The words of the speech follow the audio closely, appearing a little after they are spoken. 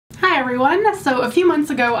everyone. So a few months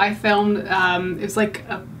ago I filmed, it was like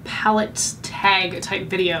a palette tag type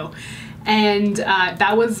video, and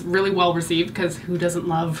that was really well received because who doesn't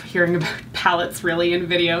love hearing about palettes really in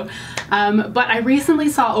video. But I recently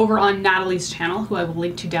saw over on Natalie's channel, who I will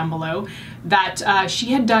link to down below, that she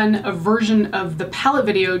had done a version of the palette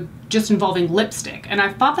video just involving lipstick, and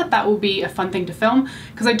I thought that that would be a fun thing to film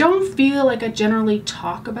because I don't feel like I generally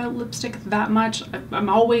talk about lipstick that much. I'm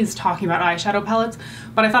always talking about eyeshadow palettes,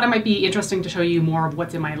 but I thought it might be interesting to show you more of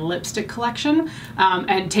what's in my lipstick collection,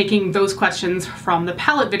 and taking those questions from the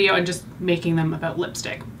palette video and just making them about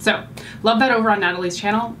lipstick. So love that over on Natalie's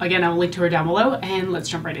channel. Again, I will link to her down below, and let's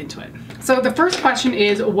jump right into it. So the first question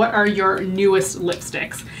is, what are your newest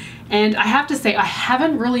lipsticks? And I have to say, I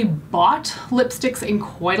haven't really bought lipsticks in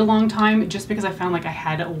quite a long time just because I found like I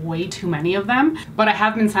had way too many of them. But I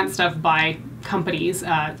have been sent stuff by companies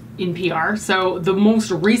in PR. So the most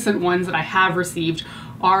recent ones that I have received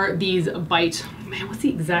are these Bite, man, what's the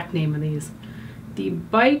exact name of these? The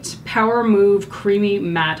Bite Power Move Creamy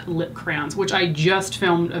Matte Lip Crayons, which I just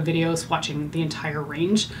filmed a video swatching the entire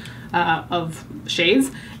range of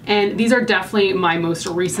shades. And these are definitely my most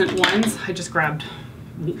recent ones. I just grabbed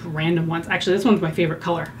random ones. Actually, this one's my favorite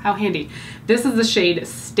color. How handy. This is the shade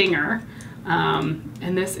Stinger,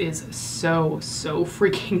 and this is so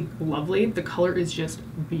freaking lovely. The color is just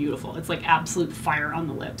beautiful. It's like absolute fire on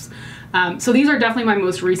the lips. So these are definitely my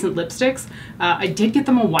most recent lipsticks. I did get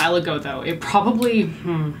them a while ago though. It probably,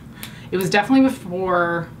 it was definitely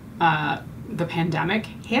before the pandemic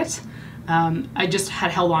hit. I just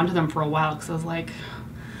had held on to them for a while because I was like,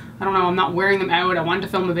 I don't know, I'm not wearing them out. I wanted to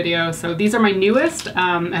film a video. So these are my newest,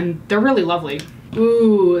 and they're really lovely.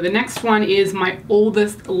 Ooh, the next one is my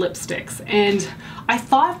oldest lipsticks. And I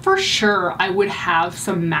thought for sure I would have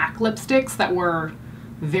some MAC lipsticks that were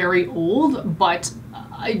very old, but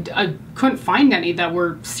I couldn't find any that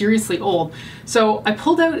were seriously old. So I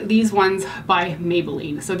pulled out these ones by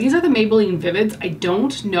Maybelline. So these are the Maybelline Vivids. I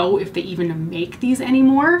don't know if they even make these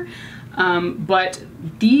anymore. But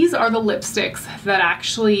these are the lipsticks that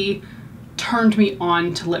actually turned me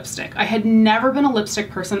on to lipstick. I had never been a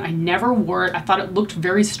lipstick person. I never wore it. I thought it looked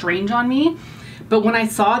very strange on me. But when I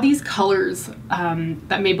saw these colors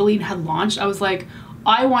that Maybelline had launched, I was like,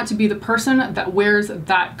 I want to be the person that wears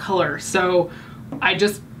that color. So I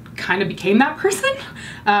just kind of became that person.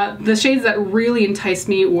 The shades that really enticed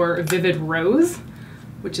me were Vivid Rose,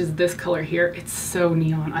 which is this color here. It's so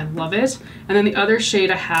neon, I love it. And then the other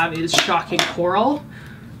shade I have is Shocking Coral,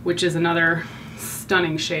 which is another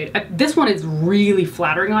stunning shade. This one is really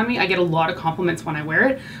flattering on me. I get a lot of compliments when I wear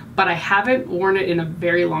it, but I haven't worn it in a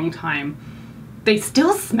very long time. They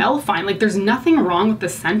still smell fine. Like there's nothing wrong with the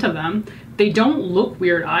scent of them. They don't look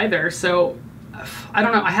weird either. So I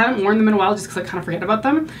don't know, I haven't worn them in a while just because I kind of forget about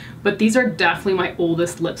them, but these are definitely my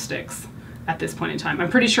oldest lipsticks at this point in time. I'm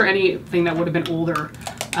pretty sure anything that would have been older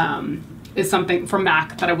is something from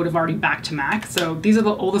MAC that I would have already back to MAC. So these are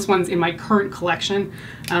the oldest ones in my current collection,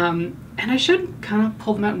 and I should kind of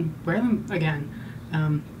pull them out and wear them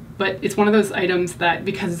again. But it's one of those items that,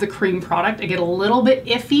 because it's a cream product, I get a little bit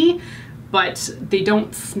iffy, but they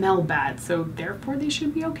don't smell bad, so therefore they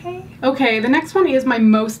should be okay. Okay, the next one is my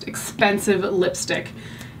most expensive lipstick.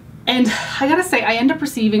 And I gotta say, I end up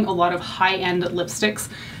receiving a lot of high-end lipsticks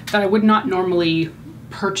that I would not normally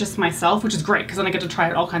purchase myself, which is great because then I get to try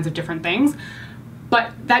out all kinds of different things.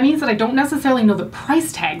 But that means that I don't necessarily know the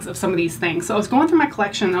price tags of some of these things. So I was going through my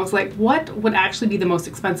collection and I was like, what would actually be the most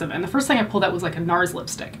expensive? And the first thing I pulled out was like a NARS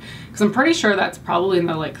lipstick, because I'm pretty sure that's probably in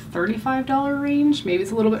the like $35 range, maybe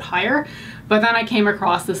it's a little bit higher. But then I came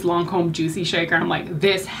across this Lancome Juicy Shaker and I'm like,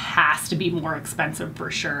 this has to be more expensive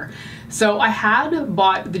for sure. So I had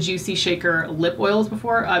bought the Juicy Shaker lip oils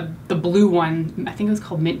before. The blue one, I think it was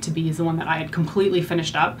called Mint to Be, is the one that I had completely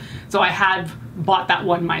finished up. So I had bought that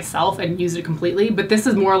one myself and used it completely, but this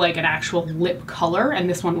is more like an actual lip color, and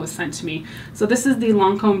this one was sent to me. So this is the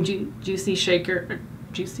Lancome Juicy Shaker,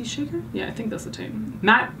 Juicy Shaker? Yeah, I think that's the name.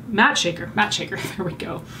 Matte Shaker, there we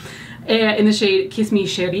go. In the shade Kiss Me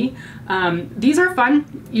Chérie. These are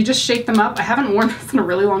fun. You just shake them up. I haven't worn this in a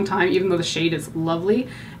really long time, even though the shade is lovely.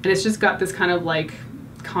 And it's just got this kind of like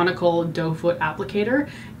conical doe foot applicator.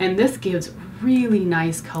 And this gives really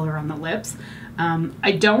nice color on the lips.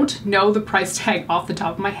 I don't know the price tag off the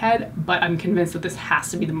top of my head, but I'm convinced that this has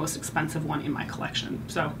to be the most expensive one in my collection.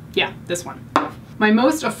 So yeah, this one. My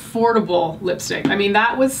most affordable lipstick. I mean,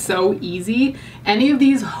 that was so easy. Any of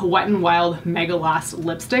these Wet n Wild Megalast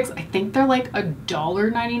lipsticks, I think they're like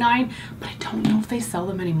 $1.99, but I don't know if they sell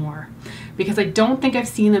them anymore because I don't think I've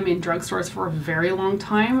seen them in drugstores for a very long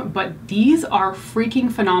time, but these are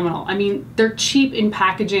freaking phenomenal. I mean, they're cheap in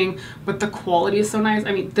packaging, but the quality is so nice.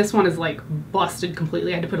 I mean, this one is like busted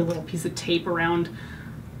completely. I had to put a little piece of tape around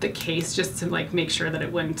the case just to like make sure that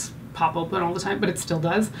it wouldn't pop open all the time, but it still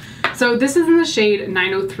does. So this is in the shade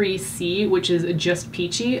 903C, which is just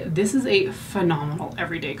peachy. This is a phenomenal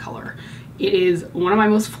everyday color. It is one of my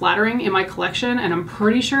most flattering in my collection, and I'm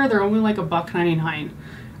pretty sure they're only like $1.99.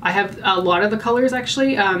 I have a lot of the colors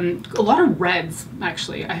actually, a lot of reds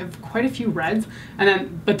actually. I have quite a few reds,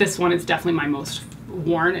 but this one is definitely my most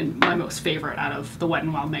worn and my most favorite out of the Wet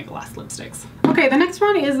n Wild Megalast lipsticks. Okay, the next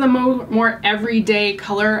one is the more everyday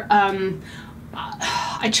color.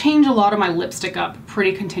 I change a lot of my lipstick up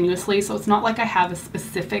pretty continuously, so it's not like I have a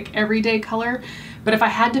specific everyday color, but if I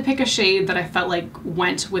had to pick a shade that I felt like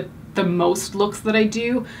went with the most looks that I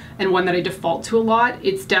do and one that I default to a lot,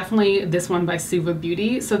 it's definitely this one by Suva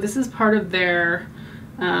Beauty. So this is part of their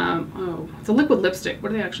it's a liquid lipstick.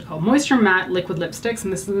 What are they actually called? Moisture Matte Liquid Lipsticks,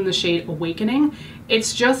 and this is in the shade Awakening.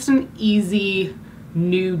 It's just an easy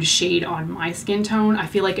nude shade on my skin tone. I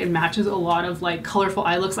feel like it matches a lot of like colorful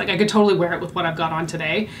eye looks. Like I could totally wear it with what I've got on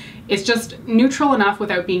today. It's just neutral enough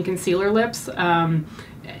without being concealer lips.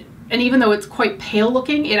 And even though it's quite pale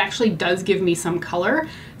looking, it actually does give me some color.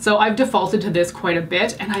 So I've defaulted to this quite a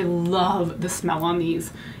bit, and I love the smell on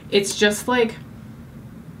these. It's just like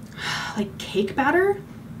cake batter.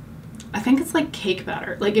 I think it's like cake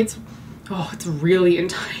batter. Like it's really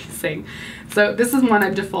enticing. So this is one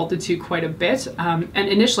I've defaulted to quite a bit. And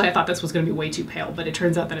initially I thought this was gonna be way too pale, but it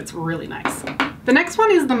turns out that it's really nice. The next one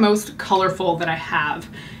is the most colorful that I have.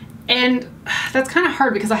 And that's kind of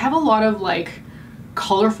hard because I have a lot of like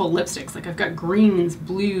colorful lipsticks. Like I've got greens,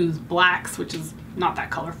 blues, blacks, which is not that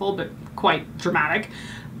colorful, but quite dramatic.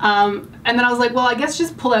 And then I was like, well, I guess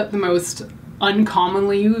just pull out the most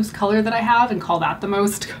uncommonly used color that I have and call that the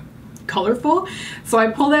most colorful. So I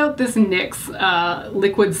pulled out this NYX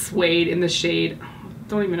liquid suede in the shade,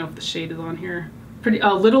 don't even know if the shade is on here,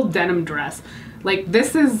 Little Denim Dress. Like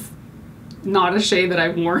this is not a shade that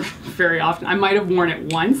I've worn very often. I might have worn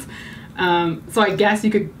it once. So I guess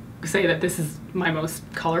you could say that this is my most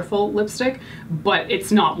colorful lipstick, but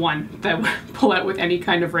it's not one that would pull out with any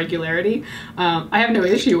kind of regularity. I have no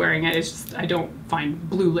issue wearing it. It's just I don't find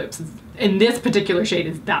blue lips in this particular shade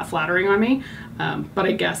is that flattering on me, but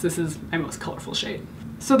I guess this is my most colorful shade.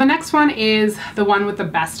 So the next one is the one with the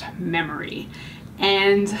best memory,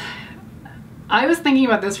 and I was thinking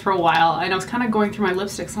about this for a while, and I was kind of going through my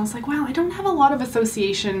lipsticks, and I was like, wow, I don't have a lot of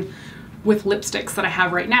association with lipsticks that I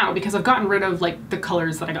have right now because I've gotten rid of like the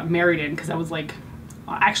colors that I got married in, because I was like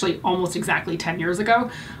actually almost exactly 10 years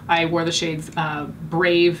ago. I wore the shades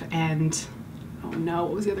Brave and, oh no,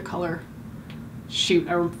 what was the other color? Shoot,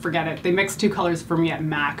 I forget it. They mixed two colors for me at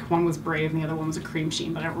MAC. One was Brave and the other one was a cream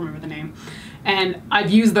sheen, but I don't remember the name. And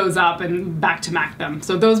I've used those up and back to MAC them.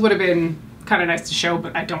 So those would have been kind of nice to show,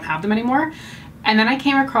 but I don't have them anymore. And then I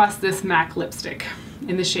came across this MAC lipstick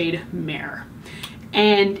in the shade Mare.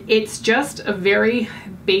 And it's just a very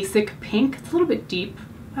basic pink. It's a little bit deep,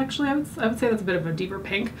 actually. I would say that's a bit of a deeper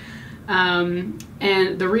pink. And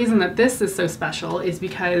the reason that this is so special is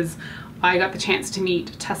because I got the chance to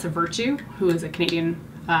meet Tessa Virtue, who is a Canadian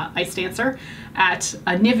ice dancer, at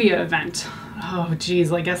a Nivea event. Oh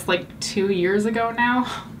geez, I guess like 2 years ago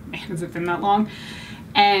now. Man, has it been that long?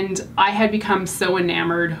 And I had become so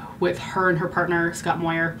enamored with her and her partner, Scott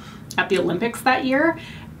Moyer, at the Olympics that year.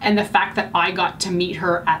 And the fact that I got to meet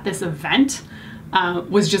her at this event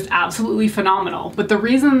was just absolutely phenomenal. But the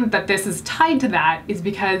reason that this is tied to that is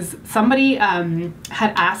because somebody had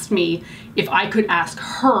asked me if I could ask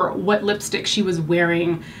her what lipstick she was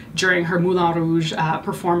wearing during her Moulin Rouge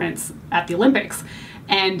performance at the Olympics.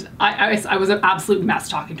 And I was an absolute mess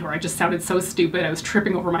talking to her. I just sounded so stupid. I was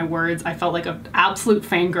tripping over my words. I felt like an absolute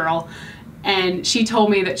fangirl. And she told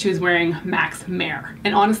me that she was wearing MAC's Mare.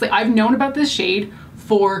 And honestly, I've known about this shade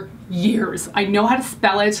for years. I know how to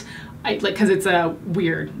spell it, because it's a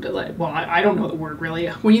weird, well, I don't know the word really.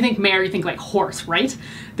 When you think mare, you think like horse, right?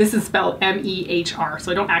 This is spelled M-E-H-R,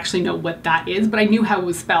 so I don't actually know what that is, but I knew how it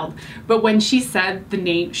was spelled. But when she said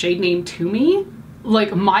the shade name to me,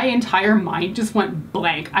 like my entire mind just went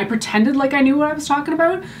blank. I pretended like I knew what I was talking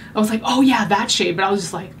about. I was like, oh yeah, that shade, but I was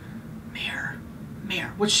just like, Mare,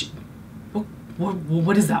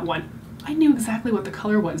 what is that one? I knew exactly what the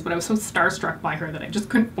color was, but I was so starstruck by her that I just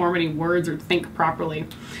couldn't form any words or think properly.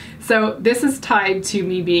 So this is tied to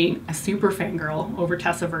me being a super fangirl over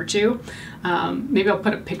Tessa Virtue. Maybe I'll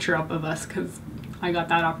put a picture up of us because I got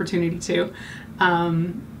that opportunity too.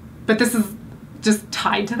 But this is just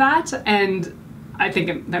tied to that, and I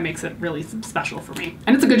think that makes it really special for me.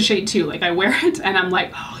 And it's a good shade too. Like I wear it and I'm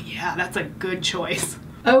like, oh yeah, that's a good choice.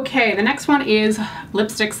 Okay, the next one is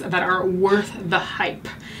lipsticks that are worth the hype.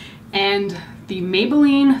 And the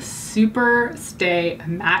Maybelline Super Stay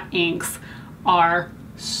Matte Inks are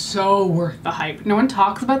so worth the hype. No one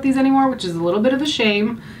talks about these anymore, which is a little bit of a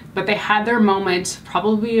shame, but they had their moment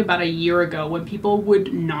probably about a year ago when people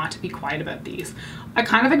would not be quiet about these. I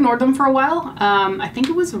kind of ignored them for a while. I think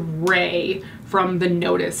it was Ray from The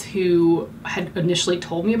Notice who had initially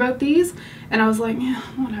told me about these, and I was like, yeah,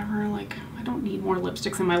 whatever, like I don't need more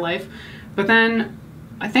lipsticks in my life. But then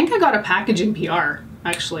I think I got a package in PR,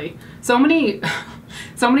 actually. So many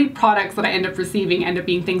products that I end up receiving end up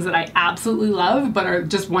being things that I absolutely love, but are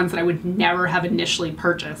just ones that I would never have initially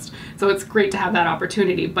purchased. So it's great to have that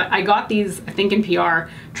opportunity. But I got these, I think in PR,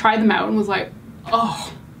 tried them out and was like,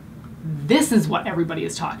 oh, this is what everybody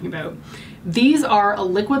is talking about. These are a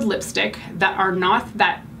liquid lipstick that are not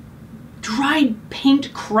that dried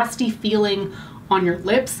paint crusty feeling on your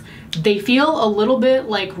lips. They feel a little bit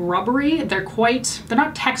like rubbery. They're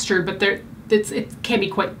not textured, but it can be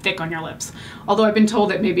quite thick on your lips. Although I've been told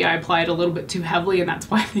that maybe I applied a little bit too heavily and that's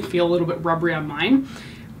why they feel a little bit rubbery on mine.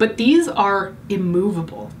 But these are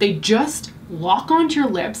immovable. They just lock onto your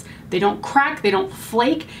lips. They don't crack, they don't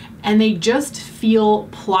flake, and they just feel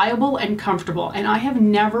pliable and comfortable. And I have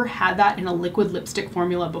never had that in a liquid lipstick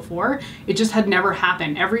formula before. It just had never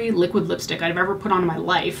happened. Every liquid lipstick I've ever put on in my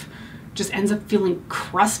life just ends up feeling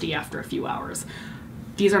crusty after a few hours.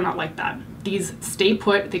 These are not like that. These stay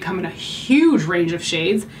put, they come in a huge range of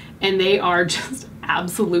shades, and they are just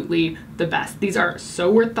absolutely the best. These are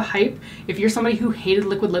so worth the hype. If you're somebody who hated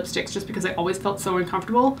liquid lipsticks just because I always felt so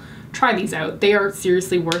uncomfortable, try these out. They are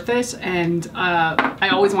seriously worth it, and I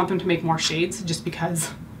always want them to make more shades just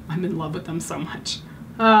because I'm in love with them so much.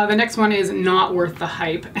 The next one is not worth the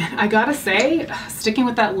hype. And I gotta say, sticking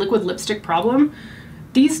with that liquid lipstick problem,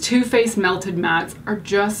 these Too Faced Melted Mattes are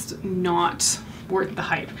just not worth the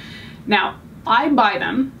hype. Now, I buy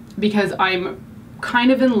them because I'm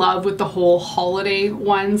kind of in love with the whole holiday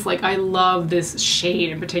ones. Like I love this shade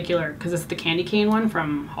in particular because it's the candy cane one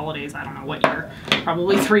from holidays, I don't know what year,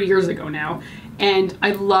 probably 3 years ago now. And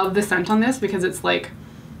I love the scent on this because it's like,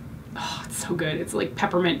 oh, it's so good. It's like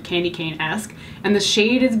peppermint candy cane-esque. And the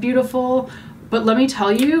shade is beautiful, but let me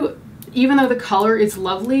tell you, even though the color is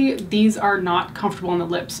lovely, these are not comfortable on the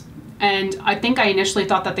lips. And I think I initially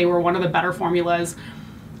thought that they were one of the better formulas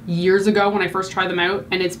years ago when I first tried them out,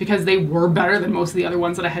 and it's because they were better than most of the other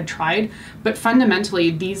ones that I had tried. But fundamentally,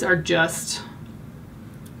 these are just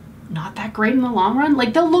not that great in the long run.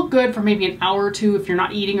 Like they'll look good for maybe an hour or two if you're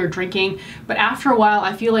not eating or drinking, but after a while,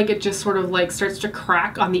 I feel like it just sort of like starts to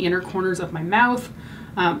crack on the inner corners of my mouth.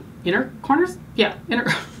 Inner corners? Yeah, inner,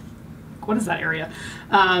 what is that area?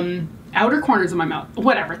 Outer corners of my mouth,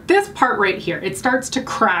 whatever. This part right here, it starts to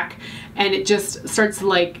crack and it just starts to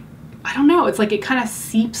like, I don't know, it's like it kind of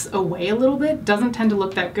seeps away a little bit. Doesn't tend to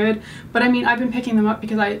look that good. But I mean, I've been picking them up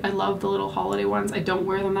because I love the little holiday ones. I don't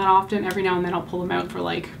wear them that often. Every now and then I'll pull them out for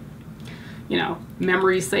like, you know,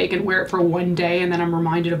 memory's sake and wear it for one day, and then I'm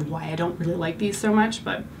reminded of why I don't really like these so much.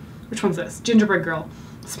 But which one's this? Gingerbread Girl.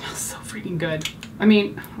 It smells so freaking good. I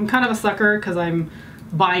mean, I'm kind of a sucker because I'm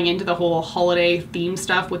buying into the whole holiday theme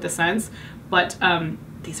stuff with the scents, but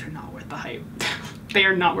these are not worth the hype. They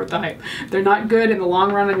are not worth the hype. They're not good in the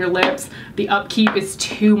long run on your lips. The upkeep is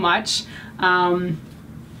too much. Yeah,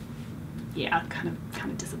 kind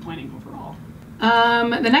of disappointing overall.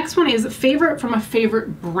 The next one is favorite from a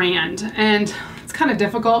favorite brand, and it's kind of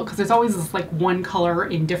difficult because there's always this like one color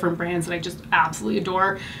in different brands that I just absolutely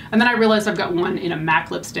adore, and then I realized I've got one in a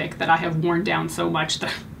MAC lipstick that I have worn down so much that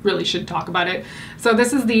I really should talk about it. So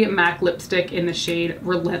this is the MAC lipstick in the shade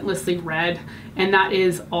Relentlessly Red, and that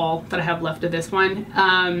is all that I have left of this one.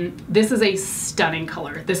 This is a stunning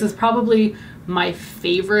color. This is probably my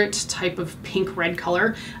favorite type of pink red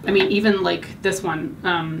color. I mean, even like this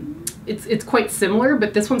one, it's quite similar,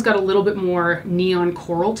 but this one's got a little bit more neon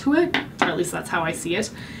coral to it, or at least that's how I see it.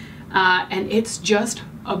 And it's just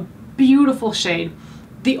a beautiful shade.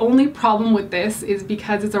 The only problem with this is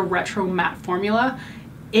because it's a retro matte formula,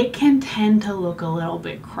 it can tend to look a little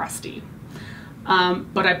bit crusty.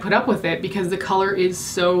 But I put up with it because the color is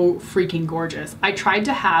so freaking gorgeous. I tried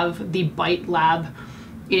to have the Bite Lab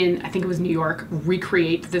in, I think it was New York,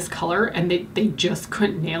 recreate this color, and they just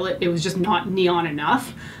couldn't nail it. It was just not neon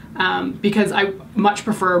enough, because I much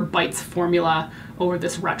prefer Bite's formula over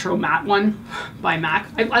this retro matte one by MAC.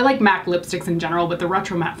 I like MAC lipsticks in general, but the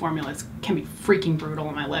retro matte formulas can be freaking brutal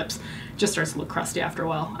on my lips. It just starts to look crusty after a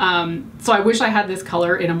while. So I wish I had this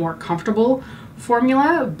color in a more comfortable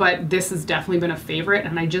formula, but this has definitely been a favorite,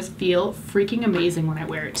 and I just feel freaking amazing when I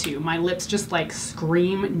wear it too. My lips just like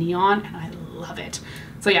scream neon, and I love it.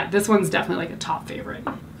 So yeah, this one's definitely like a top favorite.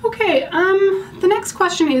 Okay, the next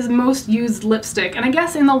question is most used lipstick, and I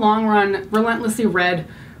guess in the long run, Relentlessly Red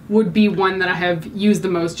would be one that I have used the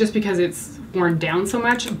most just because it's worn down so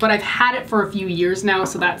much, but I've had it for a few years now,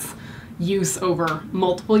 so that's use over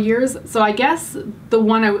multiple years. So I guess the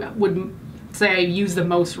one I would say I use the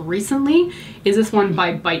most recently is this one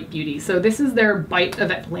by Bite Beauty. So this is their Bite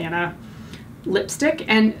of Atlanta lipstick,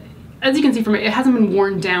 and as you can see from it, it hasn't been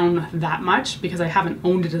worn down that much because I haven't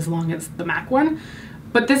owned it as long as the MAC one,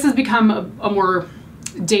 but this has become a more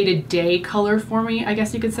day-to-day color for me, I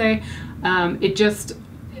guess you could say.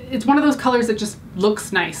 It's one of those colors that just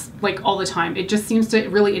looks nice, like all the time. It just seems to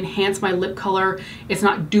really enhance my lip color. It's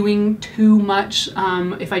not doing too much.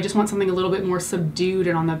 If I just want something a little bit more subdued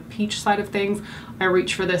and on the peach side of things, I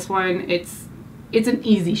reach for this one. It's an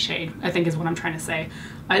easy shade, I think is what I'm trying to say.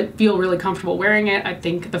 I feel really comfortable wearing it. I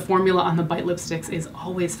think the formula on the Bite lipsticks is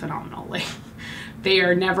always phenomenal. Like, they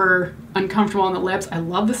are never uncomfortable on the lips. I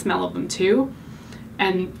love the smell of them too.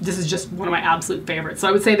 And this is just one of my absolute favorites. So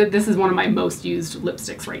I would say that this is one of my most used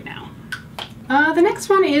lipsticks right now. The next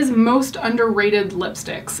one is most underrated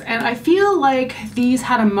lipsticks. And I feel like these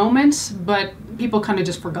had a moment, but people kind of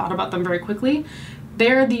just forgot about them very quickly.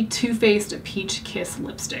 They're the Too Faced Peach Kiss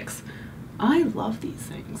lipsticks. I love these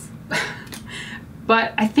things.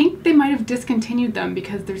 But I think they might have discontinued them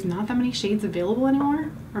because there's not that many shades available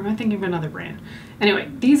anymore. Or am I thinking of another brand? Anyway,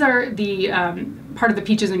 these are the part of the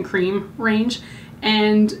Peaches and Cream range,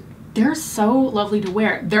 and they're so lovely to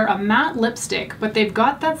wear. They're a matte lipstick, but they've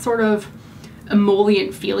got that sort of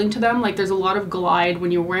emollient feeling to them. Like, there's a lot of glide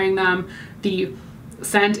when you're wearing them. The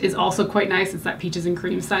scent is also quite nice. It's that Peaches and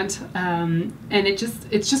Cream scent, and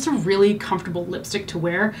it's just a really comfortable lipstick to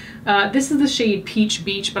wear. This is the shade Peach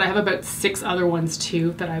Beach, but I have about 6 other ones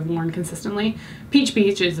too that I've worn consistently. Peach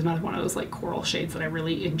Beach is another one of those like coral shades that I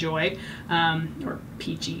really enjoy, or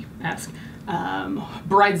peachy-esque.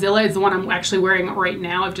 Bridezilla is the one I'm actually wearing right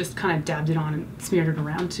now. I've just kind of dabbed it on and smeared it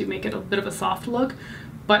around to make it a bit of a soft look.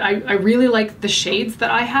 But I really like the shades that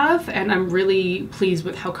I have, and I'm really pleased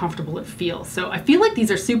with how comfortable it feels. So I feel like these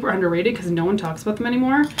are super underrated because no one talks about them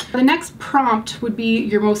anymore. The next prompt would be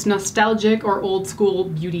your most nostalgic or old school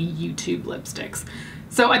beauty YouTube lipsticks.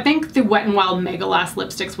 So I think the Wet n Wild Megalast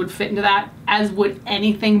lipsticks would fit into that, as would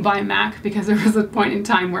anything by MAC, because there was a point in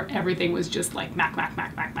time where everything was just like MAC, MAC,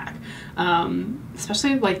 MAC, MAC, MAC.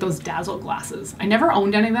 Especially like those Dazzle glasses. I never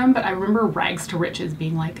owned any of them, but I remember Rags to Riches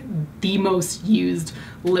being like the most used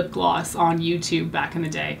lip gloss on YouTube back in the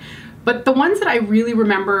day. But the ones that I really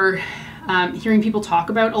remember hearing people talk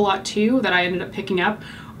about a lot too, that I ended up picking up,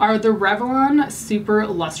 are the Revlon Super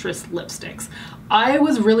Lustrous lipsticks. I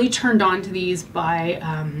was really turned on to these by,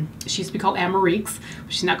 she used to be called Amarique.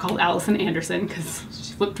 She's now called Allison Anderson because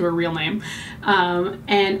she flipped to her real name.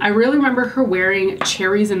 And I really remember her wearing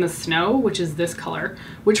Cherries in the Snow, which is this color,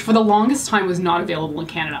 which for the longest time was not available in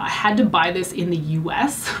Canada. I had to buy this in the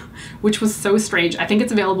US, which was so strange. I think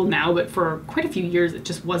it's available now, but for quite a few years it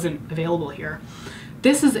just wasn't available here.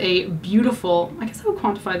 This is a beautiful, I guess I would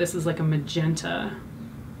quantify this as like a magenta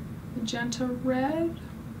red,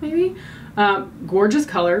 maybe? Gorgeous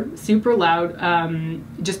color, super loud,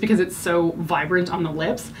 just because it's so vibrant on the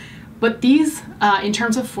lips. But these, in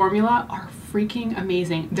terms of formula, are freaking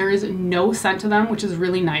amazing. There is no scent to them, which is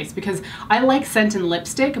really nice because I like scent in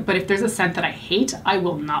lipstick, but if there's a scent that I hate, I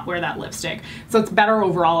will not wear that lipstick. So it's better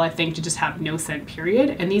overall, I think, to just have no scent,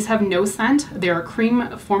 period. And these have no scent. They're a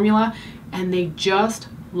cream formula, and they just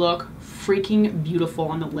look freaking beautiful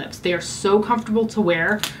on the lips. They are so comfortable to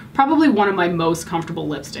wear. Probably one of my most comfortable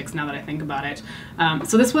lipsticks now that I think about it.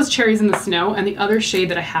 So this was Cherries in the Snow, and the other shade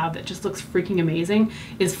that I have that just looks freaking amazing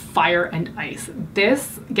is Fire and Ice.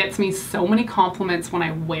 This gets me so many compliments when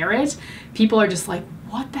I wear it. People are just like,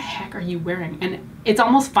 what the heck are you wearing? And it's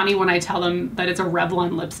almost funny when I tell them that it's a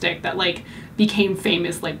Revlon lipstick that like became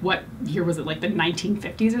famous, like what year was it, like the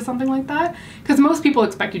 1950s or something like that? Because most people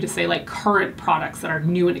expect you to say like current products that are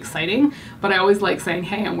new and exciting, but I always like saying,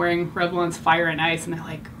 hey, I'm wearing Revlon's Fire and Ice, and they're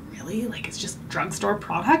like, really? Like it's just drugstore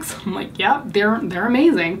products? I'm like, yeah, they're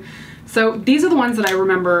amazing. So these are the ones that I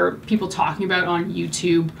remember people talking about on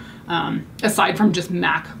YouTube, aside from just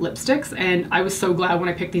MAC lipsticks, and I was so glad when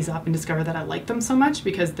I picked these up and discovered that I like them so much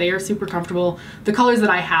because they are super comfortable. The colors that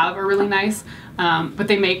I have are really nice, but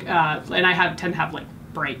they make, and I tend to have like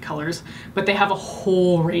bright colors, but they have a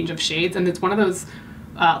whole range of shades, and it's one of those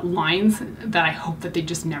lines that I hope that they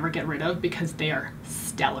just never get rid of because they are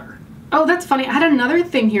stellar. Oh, that's funny. I had another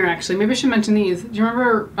thing here actually. Maybe I should mention these. Do you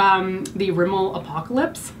remember the Rimmel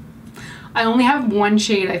Apocalips? I only have one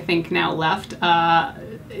shade I think now left.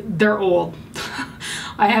 They're old.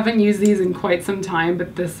 I haven't used these in quite some time,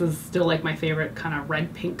 but this is still like my favorite kind of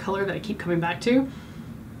red pink color that I keep coming back to.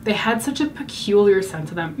 They had such a peculiar scent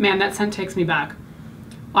to them. Man, that scent takes me back.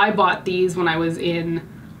 I bought these when I was in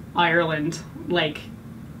Ireland like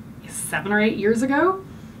 7 or 8 years ago.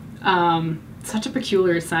 Such a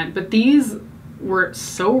peculiar scent, but these were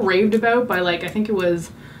so raved about by, like, I think it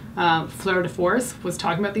was Fleur de Force was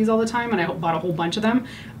talking about these all the time, and I bought a whole bunch of them.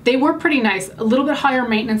 They were pretty nice, a little bit higher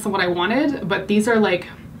maintenance than what I wanted, but these are like,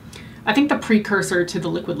 I think the precursor to the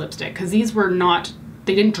liquid lipstick, because these were not,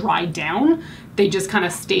 they didn't dry down, they just kind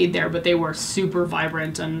of stayed there, but they were super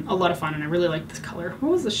vibrant and a lot of fun, and I really like this color.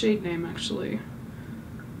 What was the shade name actually?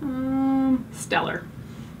 Stellar.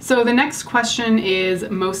 So the next question is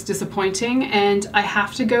most disappointing, and I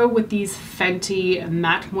have to go with these Fenty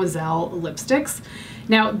Mademoiselle lipsticks.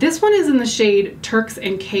 Now this one is in the shade Turks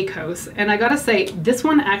and Caicos, and I gotta say this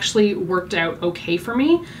one actually worked out okay for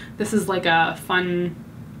me. This is like a fun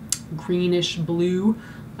greenish blue.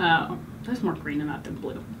 There's more green in that than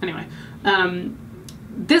blue. Anyway,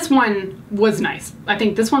 this one was nice. I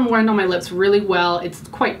think this one went on my lips really well. It's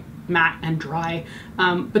quite matte and dry,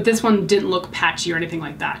 but this one didn't look patchy or anything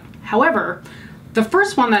like that. However, the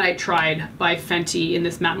first one that I tried by Fenty in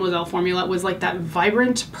this Mademoiselle formula was like that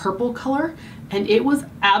vibrant purple color, and it was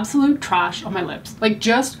absolute trash on my lips. Like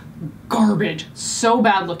just garbage, so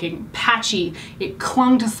bad looking, patchy, it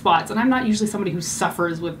clung to spots, and I'm not usually somebody who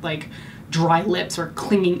suffers with like dry lips or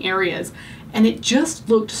clinging areas, and it just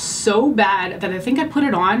looked so bad that I think I put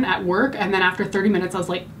it on at work, and then after 30 minutes I was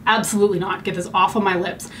like, absolutely not, get this off of my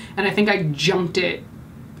lips, and I think I junked it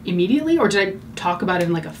immediately, or did I talk about it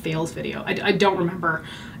in like a fails video? I don't remember.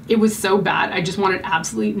 It was so bad, I just wanted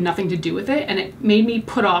absolutely nothing to do with it, and it made me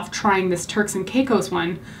put off trying this Turks and Caicos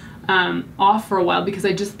one off for a while because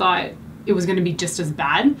I just thought it was going to be just as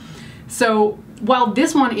bad. So while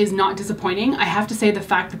this one is not disappointing, I have to say the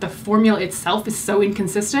fact that the formula itself is so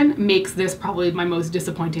inconsistent makes this probably my most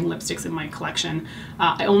disappointing lipsticks in my collection.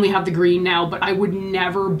 I only have the green now, but I would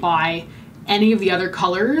never buy any of the other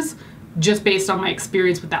colors just based on my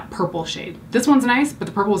experience with that purple shade. This one's nice, but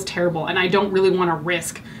the purple is terrible, and I don't really want to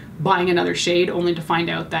risk buying another shade only to find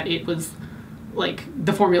out that it was like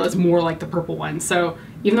the formula is more like the purple one. So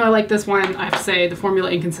even though I like this one, I have to say the formula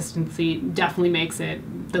inconsistency definitely makes it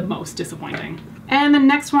the most disappointing. And the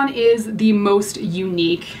next one is the most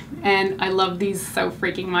unique, and I love these so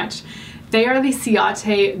freaking much. They are the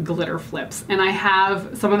Ciate glitter flips, and I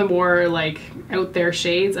have some of the more like out there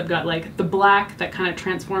shades. I've got like the black that kind of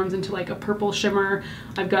transforms into like a purple shimmer.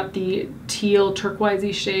 I've got the teal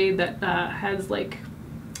turquoisey shade that has like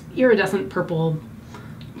iridescent purple,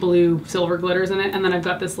 blue, silver glitters in it, and then I've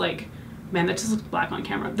got this like, man, that just looks black on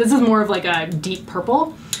camera. This is more of like a deep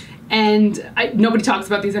purple. And nobody talks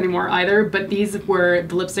about these anymore either, but these were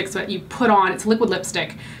the lipsticks that you put on. It's liquid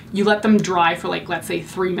lipstick. You let them dry for like, let's say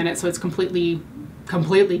 3 minutes, so it's completely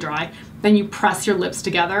dry. Then you press your lips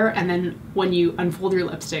together, and then when you unfold your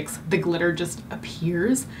lipsticks, the glitter just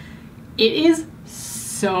appears. It is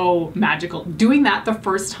so magical. Doing that the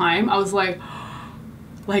first time, I was like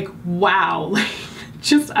wow.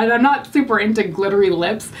 Just, I'm not super into glittery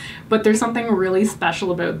lips, but there's something really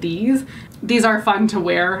special about these. These are fun to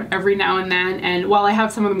wear every now and then, and while I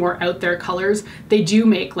have some of the more out there colors, they do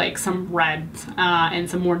make like some reds and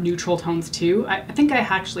some more neutral tones too. I think I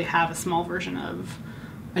actually have a small version of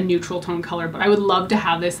a neutral tone color, but I would love to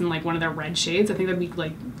have this in like one of their red shades. I think that'd be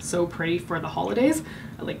like so pretty for the holidays,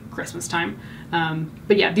 like Christmas time.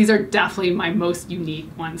 But yeah, these are definitely my most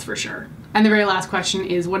unique ones for sure. And the very last question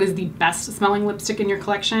is, what is the best smelling lipstick in your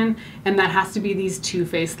collection? And that has to be these two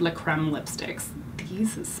Faced La Creme lipsticks.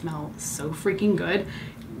 These smell so freaking good.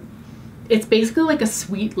 It's basically like a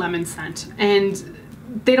sweet lemon scent, and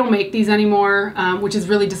they don't make these anymore, which is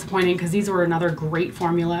really disappointing because these were another great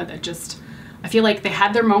formula that just, I feel like they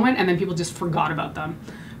had their moment and then people just forgot about them.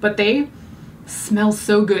 But they smell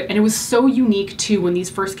so good, and it was so unique too when these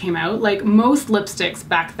first came out. Like most lipsticks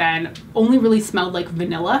back then only really smelled like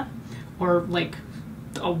vanilla or like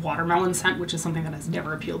a watermelon scent, which is something that has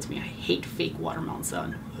never appealed to me. I hate fake watermelon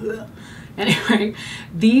scent. Ugh. Anyway,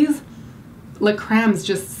 these La Cremes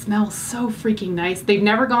just smell so freaking nice. They've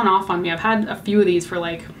never gone off on me. I've had a few of these for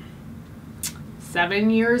like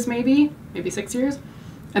 7 years, maybe 6 years,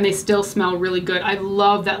 and they still smell really good. I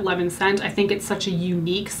love that lemon scent. I think it's such a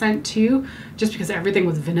unique scent too, just because everything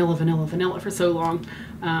was vanilla, vanilla, vanilla for so long.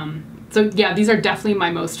 So yeah, these are definitely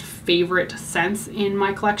my most favorite scents in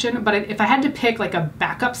my collection, but if I had to pick like a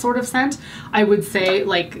backup sort of scent, I would say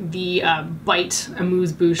like the Bite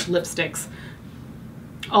Amuse Bouche lipsticks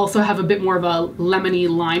also have a bit more of a lemony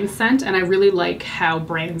lime scent, and I really like how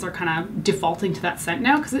brands are kind of defaulting to that scent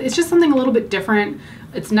now because it's just something a little bit different.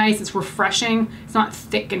 It's nice, it's refreshing, it's not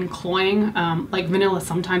thick and cloying like vanilla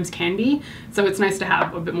sometimes can be, so it's nice to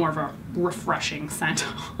have a bit more of a refreshing scent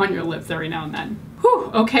on your lips every now and then.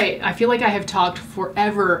 Whew, okay, I feel like I have talked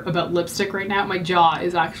forever about lipstick right now. My jaw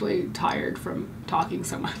is actually tired from talking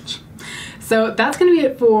so much. So that's going to be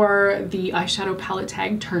it for the eyeshadow palette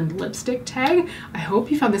tag turned lipstick tag. I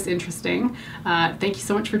hope you found this interesting. Thank you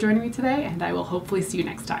so much for joining me today, and I will hopefully see you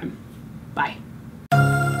next time. Bye.